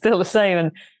think it's still the same.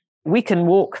 And we can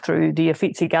walk through the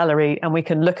Uffizi Gallery and we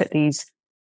can look at these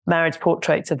marriage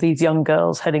portraits of these young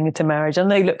girls heading into marriage, and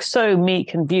they look so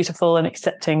meek and beautiful and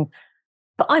accepting.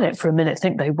 But I don't for a minute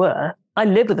think they were. I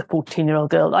live with a 14-year-old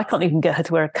girl. I can't even get her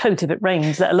to wear a coat if it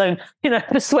rains, let alone,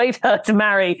 persuade her to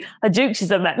marry a duke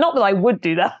she's never met. Not that I would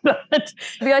do that, but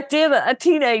the idea that a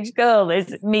teenage girl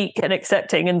is meek and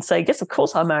accepting and say, yes, of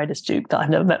course I'll marry this duke that I've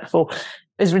never met before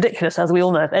is ridiculous, as we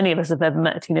all know, if any of us have ever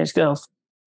met a teenage girl.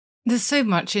 There's so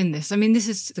much in this. I mean, this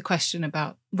is the question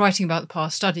about writing about the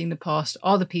past, studying the past.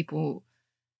 Are the people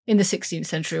in the 16th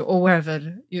century or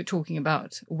wherever you're talking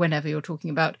about, whenever you're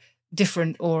talking about,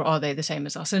 different, or are they the same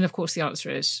as us? And of course the answer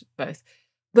is both.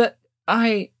 But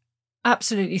I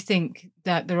absolutely think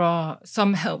that there are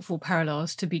some helpful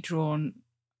parallels to be drawn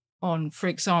on, for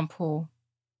example,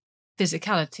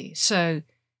 physicality. So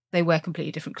they wear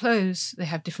completely different clothes, they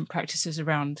have different practices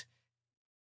around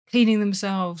cleaning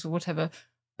themselves or whatever.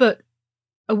 But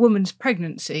a woman's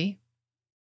pregnancy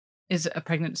is a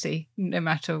pregnancy, no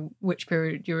matter which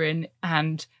period you're in,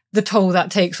 and the toll that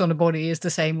takes on a body is the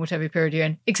same whatever period you're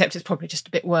in, except it's probably just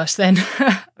a bit worse then.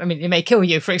 I mean, it may kill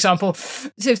you, for example.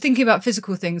 So thinking about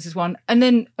physical things is one. And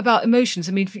then about emotions,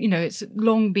 I mean, it's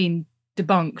long been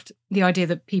debunked, the idea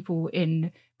that people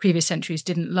in previous centuries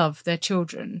didn't love their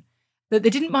children, that they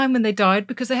didn't mind when they died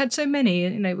because they had so many,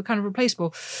 were kind of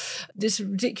replaceable. This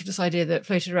ridiculous idea that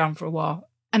floated around for a while.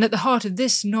 And at the heart of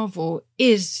this novel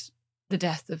is the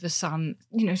death of a son.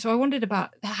 So I wondered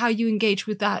about how you engage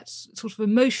with that sort of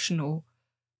emotional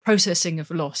processing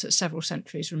of loss at several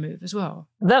centuries removed as well.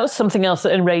 That was something else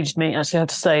that enraged me, actually, I have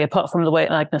to say, apart from the way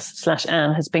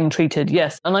Agnes/Anne has been treated,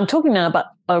 yes. And I'm talking now about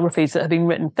biographies that have been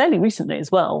written fairly recently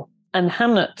as well. And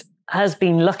Hamnet has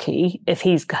been lucky if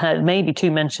he's had maybe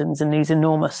 2 mentions in these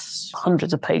enormous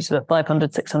hundreds of pages,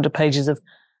 500, 600 pages of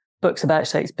books about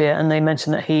Shakespeare. And they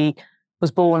mention that he was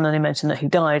born and they mentioned that he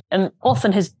died. And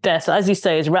often his death, as you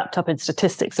say, is wrapped up in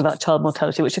statistics about child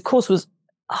mortality, which of course was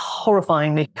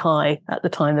horrifyingly high at the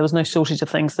time. There was no shortage of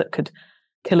things that could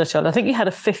kill a child. I think you had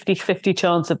a 50-50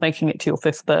 chance of making it to your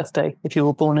 5th birthday if you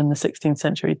were born in the 16th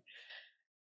century.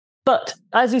 But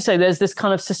as you say, there's this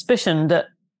kind of suspicion that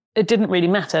it didn't really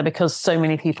matter because so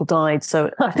many people died. So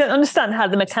I don't understand how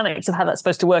the mechanics of how that's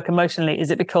supposed to work emotionally.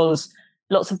 Is it because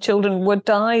lots of children would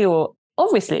die, or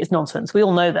obviously it's nonsense. We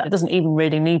all know that. It doesn't even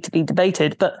really need to be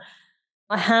debated. But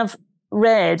I have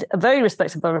read a very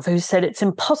respected biographer who said it's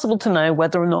impossible to know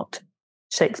whether or not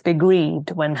Shakespeare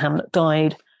grieved when Hamlet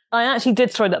died, I actually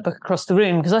did throw that book across the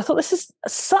room because I thought this is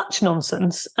such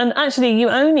nonsense. And actually, you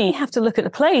only have to look at the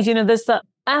plays. There's that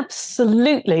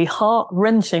absolutely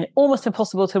heart-wrenching, almost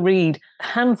impossible to read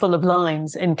handful of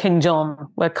lines in King John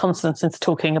where Constance is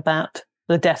talking about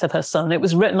the death of her son. It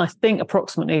was written, I think,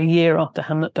 approximately a year after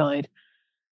Hamlet died.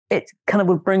 It kind of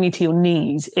would bring you to your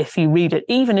knees if you read it,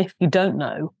 even if you don't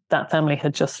know that family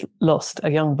had just lost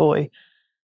a young boy.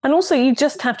 And also, you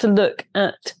just have to look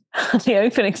at the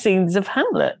opening scenes of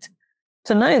Hamlet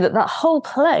to know that that whole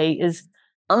play is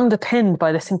underpinned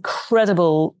by this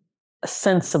incredible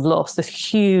sense of loss, this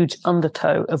huge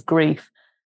undertow of grief.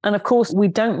 And of course, we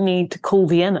don't need to call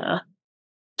Vienna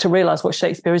to realize what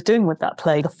Shakespeare is doing with that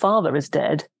play. The father is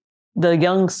dead. The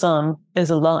young son is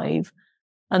alive.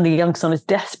 And the young son is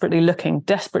desperately looking,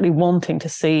 desperately wanting to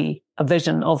see a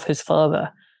vision of his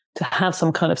father, to have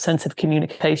some kind of sense of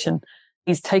communication.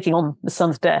 He's taking on the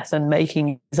son's death and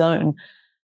making his own.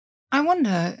 I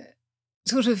wonder,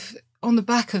 sort of on the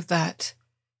back of that,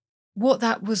 what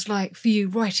that was like for you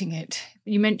writing it.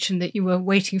 You mentioned that you were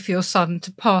waiting for your son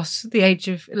to pass the age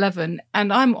of 11,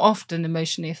 and I'm often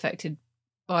emotionally affected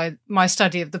by my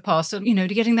study of the past. And,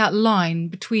 getting that line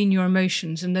between your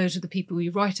emotions and those of the people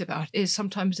you write about is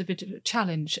sometimes a bit of a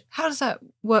challenge. How does that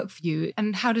work for you,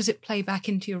 and how does it play back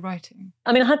into your writing?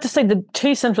 I mean, I had to say the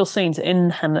two central scenes in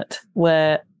Hamlet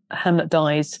where Hamlet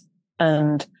dies,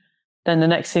 and then the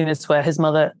next scene is where his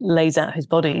mother lays out his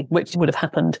body, which would have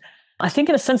happened. I think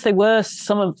in a sense they were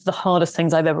some of the hardest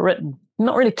things I've ever written.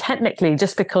 Not really technically,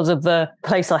 just because of the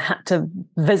place I had to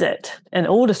visit in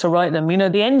order to write them.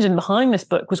 The engine behind this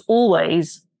book was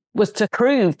to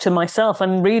prove to myself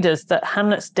and readers that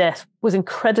Hamlet's death was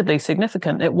incredibly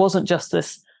significant. It wasn't just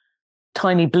this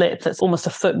tiny blip that's almost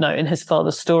a footnote in his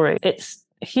father's story. It's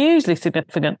hugely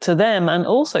significant to them and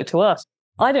also to us.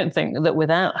 I don't think that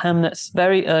without Hamlet's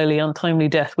very early, untimely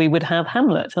death, we would have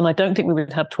Hamlet. And I don't think we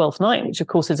would have Twelfth Night, which, of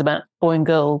course, is about boy and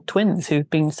girl twins who've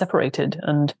been separated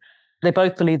and they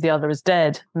both believe the other is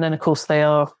dead. And then, of course, they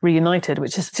are reunited,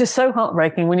 which is just so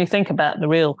heartbreaking when you think about the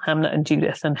real Hamlet and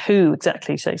Judith and who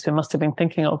exactly Shakespeare must have been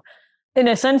thinking of. In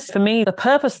a sense, for me, the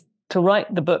purpose to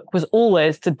write the book was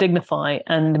always to dignify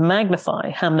and magnify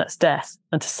Hamlet's death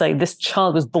and to say this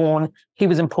child was born, he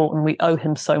was important, we owe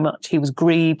him so much. He was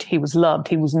grieved, he was loved,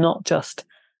 he was not just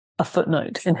a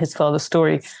footnote in his father's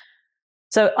story.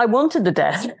 So I wanted the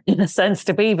death, in a sense,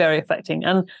 to be very affecting.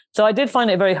 And so I did find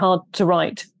it very hard to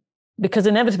write because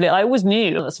inevitably I always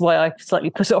knew, that's why I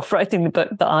slightly put off writing the book,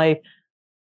 that I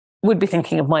would be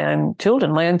thinking of my own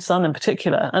children, my own son in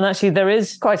particular. And actually there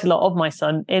is quite a lot of my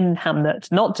son in Hamlet,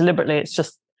 not deliberately, it's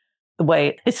just the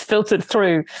way it's filtered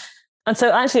through. And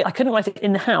so actually I couldn't write it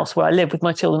in the house where I live with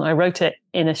my children. I wrote it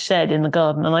in a shed in the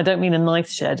garden. And I don't mean a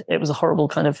nice shed. It was a horrible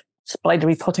kind of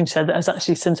spidery potting shed that has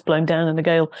actually since blown down in a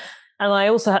gale. And I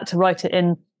also had to write it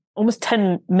in almost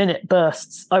 10-minute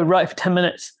bursts. I would write for 10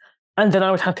 minutes and then I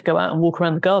would have to go out and walk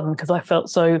around the garden because I felt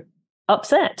so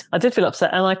upset. I did feel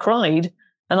upset and I cried.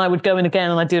 And I would go in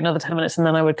again and I'd do another 10 minutes and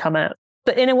then I would come out.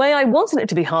 But in a way, I wanted it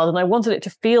to be hard and I wanted it to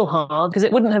feel hard because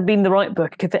it wouldn't have been the right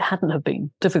book if it hadn't have been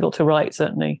difficult to write,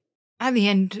 certainly. At the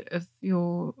end of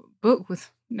your book, with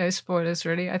no spoilers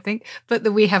really, I think, but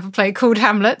that we have a play called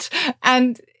Hamlet,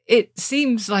 and it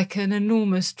seems like an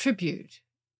enormous tribute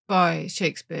by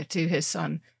Shakespeare to his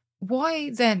son. Why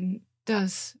then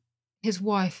does his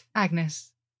wife,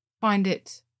 Agnes, find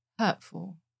it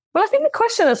hurtful? Well, I think the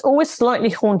question that's always slightly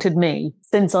haunted me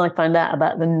since I found out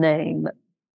about the name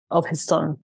of his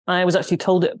son, I was actually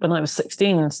told it when I was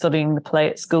 16 studying the play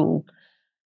at school,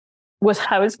 was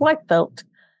how his wife felt.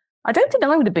 I don't think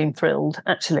I would have been thrilled,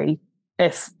 actually,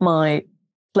 if my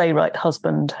playwright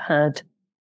husband had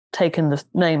taken the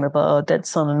name of our dead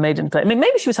son and made him play. I mean,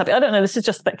 maybe she was happy. I don't know. This is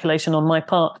just speculation on my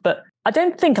part, but I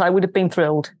don't think I would have been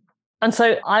thrilled. And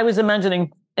so I was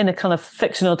imagining in a kind of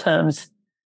fictional terms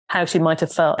how she might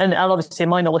have felt. And obviously in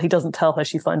my novel, he doesn't tell her.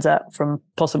 She finds out from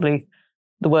possibly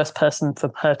the worst person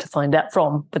for her to find out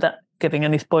from, without giving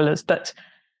any spoilers. But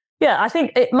yeah, I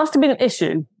think it must have been an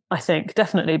issue, I think,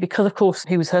 definitely, because of course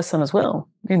he was her son as well.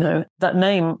 That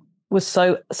name was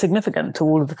so significant to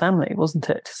all of the family, wasn't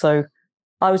it? So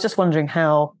I was just wondering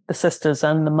how the sisters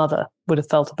and the mother would have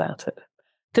felt about it.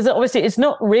 Because obviously it's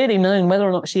not really known whether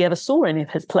or not she ever saw any of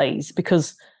his plays,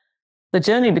 because the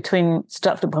journey between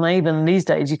Stratford-upon-Avon these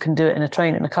days, you can do it in a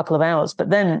train in a couple of hours. But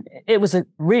then it was a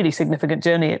really significant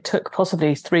journey. It took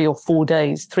possibly 3 or 4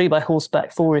 days, 3 by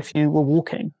horseback, 4 if you were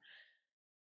walking.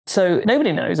 So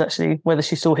nobody knows actually whether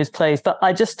she saw his plays. But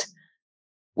I just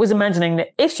was imagining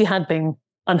that if she had been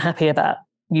unhappy about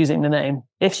using the name,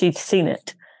 if she'd seen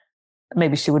it,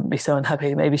 maybe she wouldn't be so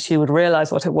unhappy. Maybe she would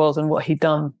realize what it was and what he'd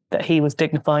done, that he was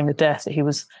dignifying the death, that he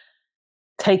was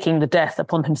taking the death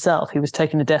upon himself. He was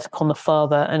taking the death upon the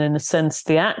father. And in a sense,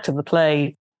 the act of the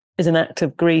play is an act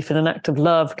of grief and an act of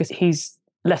love, because he's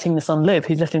letting the son live.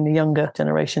 He's letting the younger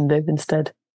generation live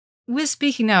instead. We're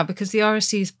speaking now because the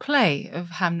RSC's play of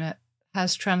Hamnet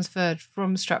has transferred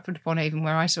from Stratford-upon-Avon,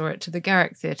 where I saw it, to the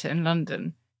Garrick Theatre in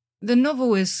London. The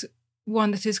novel is one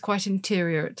that is quite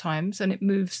interior at times, and it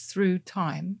moves through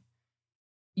time.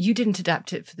 You didn't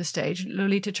adapt it for the stage,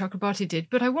 Lolita Chakrabarti did,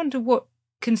 but I wonder what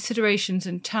considerations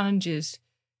and challenges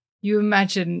you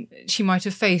imagine she might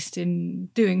have faced in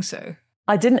doing so.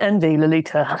 I didn't envy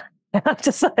Lolita, I have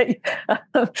to say.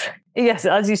 Yes,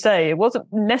 as you say, it wasn't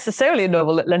necessarily a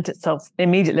novel that lent itself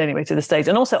immediately anyway to the stage.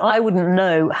 And also, I wouldn't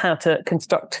know how to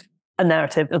construct a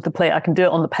narrative of the play. I can do it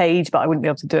on the page, but I wouldn't be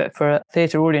able to do it for a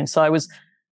theatre audience. So I was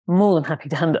more than happy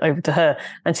to hand it over to her.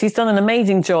 And she's done an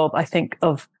amazing job, I think,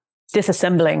 of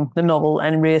disassembling the novel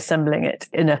and reassembling it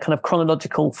in a kind of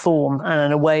chronological form and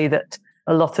in a way that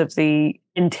a lot of the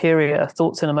interior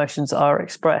thoughts and emotions are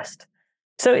expressed.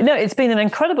 So, no, it's been an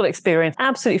incredible experience,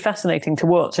 absolutely fascinating to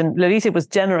watch. And Lolita was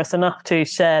generous enough to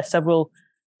share several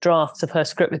drafts of her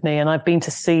script with me. And I've been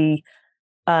to see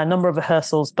a number of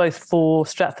rehearsals, both for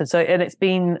Stratford. And it's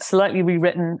been slightly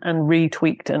rewritten and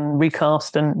retweaked and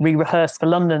recast and re-rehearsed for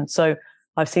London. So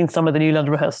I've seen some of the new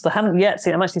London rehearsals. I haven't yet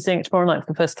seen, I'm actually seeing it tomorrow night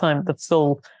for the first time, the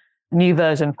full new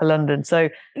version for London. So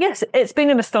yes, it's been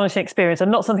an astonishing experience and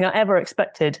not something I ever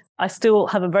expected. I still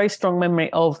have a very strong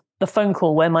memory of the phone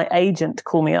call where my agent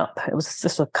called me up. It was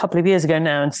just a couple of years ago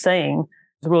now, and saying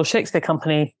the Royal Shakespeare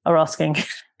Company are asking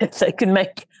if they can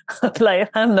make a play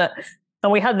of Hamnet.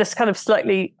 And we had this kind of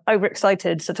slightly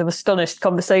overexcited, sort of astonished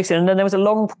conversation. And then there was a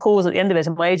long pause at the end of it.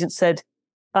 And my agent said,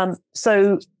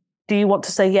 so do you want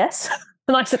to say yes?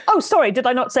 And I said, oh, sorry, did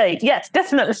I not say yes?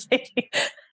 Definitely.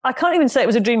 I can't even say it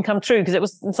was a dream come true, because it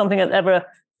was something that ever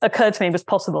occurred to me was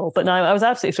possible. But no, I was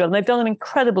absolutely thrilled. And they've done an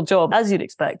incredible job, as you'd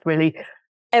expect, really.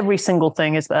 Every single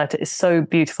thing is about it is so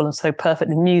beautiful and so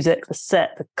perfect. The music, the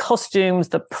set, the costumes,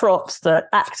 the props, the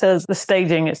actors, the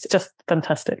staging. It's just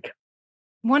fantastic.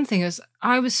 One thing is,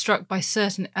 I was struck by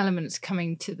certain elements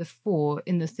coming to the fore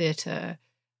in the theatre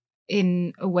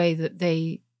in a way that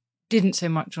they didn't so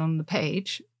much on the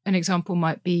page. An example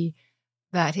might be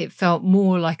that it felt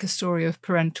more like a story of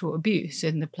parental abuse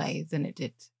in the play than it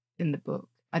did in the book.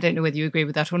 I don't know whether you agree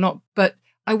with that or not, but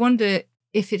I wonder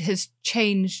if it has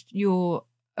changed your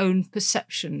own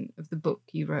perception of the book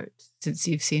you wrote since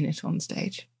you've seen it on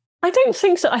stage. I don't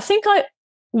think so. I think I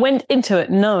went into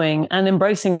it knowing and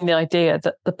embracing the idea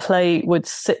that the play would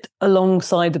sit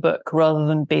alongside the book rather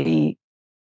than be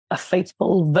a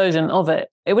faithful version of it.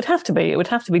 It would have to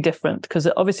be different, because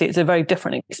obviously it's a very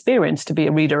different experience to be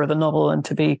a reader of a novel and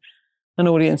to be an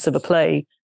audience of a play.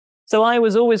 So I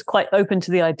was always quite open to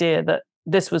the idea that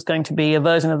this was going to be a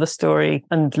version of the story,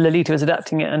 and Lolita was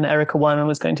adapting it and Erica Wyman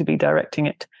was going to be directing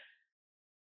it.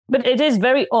 But it is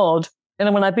very odd.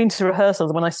 And when I've been to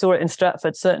rehearsals, when I saw it in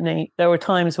Stratford, certainly there were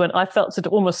times when I felt sort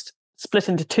of almost split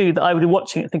into two, that I would be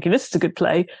watching it thinking, this is a good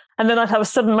play. And then I'd have a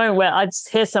sudden moment where I'd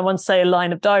hear someone say a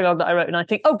line of dialogue that I wrote and I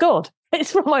think, oh God,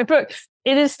 it's from my book.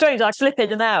 It is strange. I slip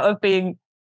in and out of being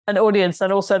an audience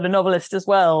and also the novelist as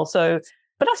well. So,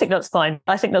 but I think that's fine.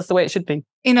 I think that's the way it should be.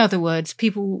 In other words,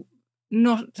 people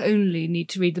not only need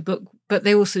to read the book, but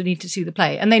they also need to see the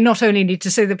play. And they not only need to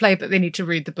see the play, but they need to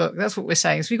read the book. That's what we're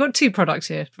saying. So we've got two products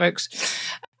here, folks.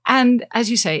 And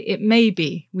as you say, it may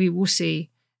be, we will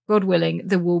see, God willing,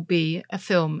 there will be a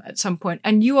film at some point.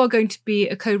 And you are going to be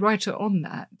a co-writer on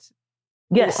that.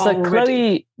 Yes, so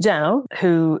Chloe Zhao,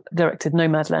 who directed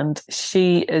Nomadland,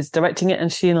 she is directing it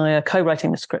and she and I are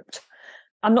co-writing the script.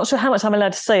 I'm not sure how much I'm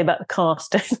allowed to say about the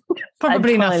cast.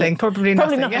 Probably nothing.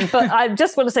 Yeah. But I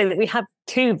just want to say that we have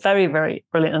two very, very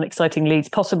brilliant and exciting leads,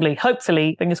 possibly,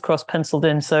 hopefully, fingers crossed, penciled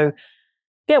in. So,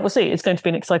 yeah, we'll see. It's going to be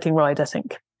an exciting ride, I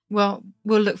think. Well,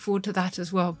 we'll look forward to that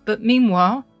as well. But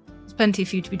meanwhile, there's plenty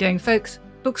for you to be doing, folks.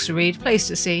 Books to read, place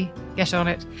to see, get on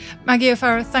it. Maggie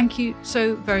O'Farrell, thank you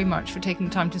so very much for taking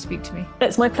the time to speak to me.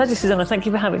 It's my pleasure, Susanna. Thank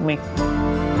you for having me.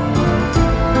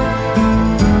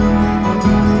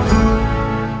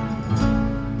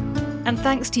 And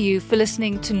thanks to you for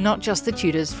listening to Not Just the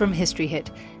Tudors from History Hit,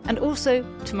 and also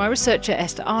to my researcher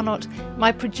Esther Arnott,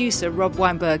 my producer Rob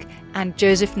Weinberg, and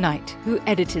Joseph Knight, who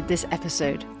edited this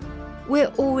episode.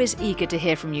 We're always eager to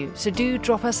hear from you, so do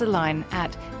drop us a line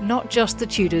at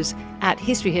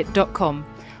notjustthetudors@historyhit.com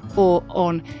or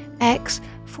on X,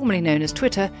 formerly known as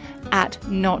Twitter, at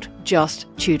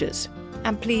notjusttudors.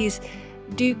 And please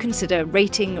do consider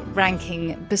rating,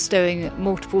 ranking, bestowing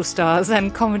multiple stars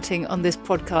and commenting on this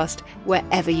podcast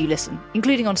wherever you listen,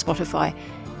 including on Spotify.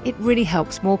 It really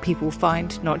helps more people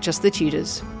find Not Just the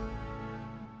Tudors.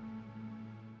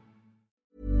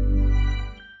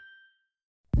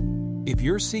 If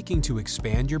you're seeking to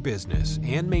expand your business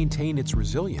and maintain its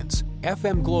resilience,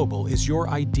 FM Global is your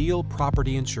ideal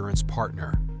property insurance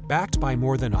partner. Backed by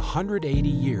more than 180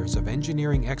 years of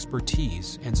engineering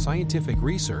expertise and scientific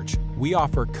research, we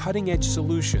offer cutting-edge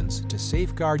solutions to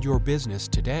safeguard your business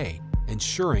today,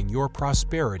 ensuring your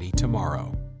prosperity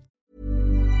tomorrow.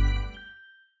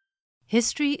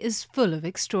 History is full of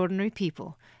extraordinary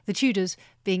people, the Tudors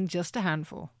being just a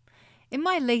handful. In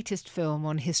my latest film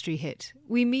on History Hit,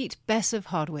 we meet Bess of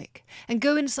Hardwick and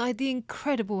go inside the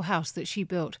incredible house that she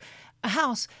built, a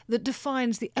house that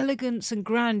defines the elegance and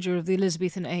grandeur of the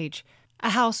Elizabethan age, a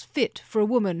house fit for a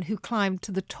woman who climbed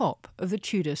to the top of the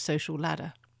Tudor social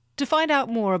ladder. To find out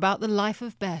more about the life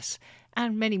of Bess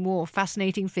and many more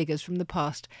fascinating figures from the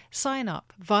past, sign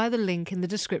up via the link in the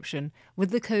description with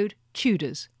the code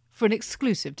TUDORS for an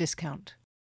exclusive discount.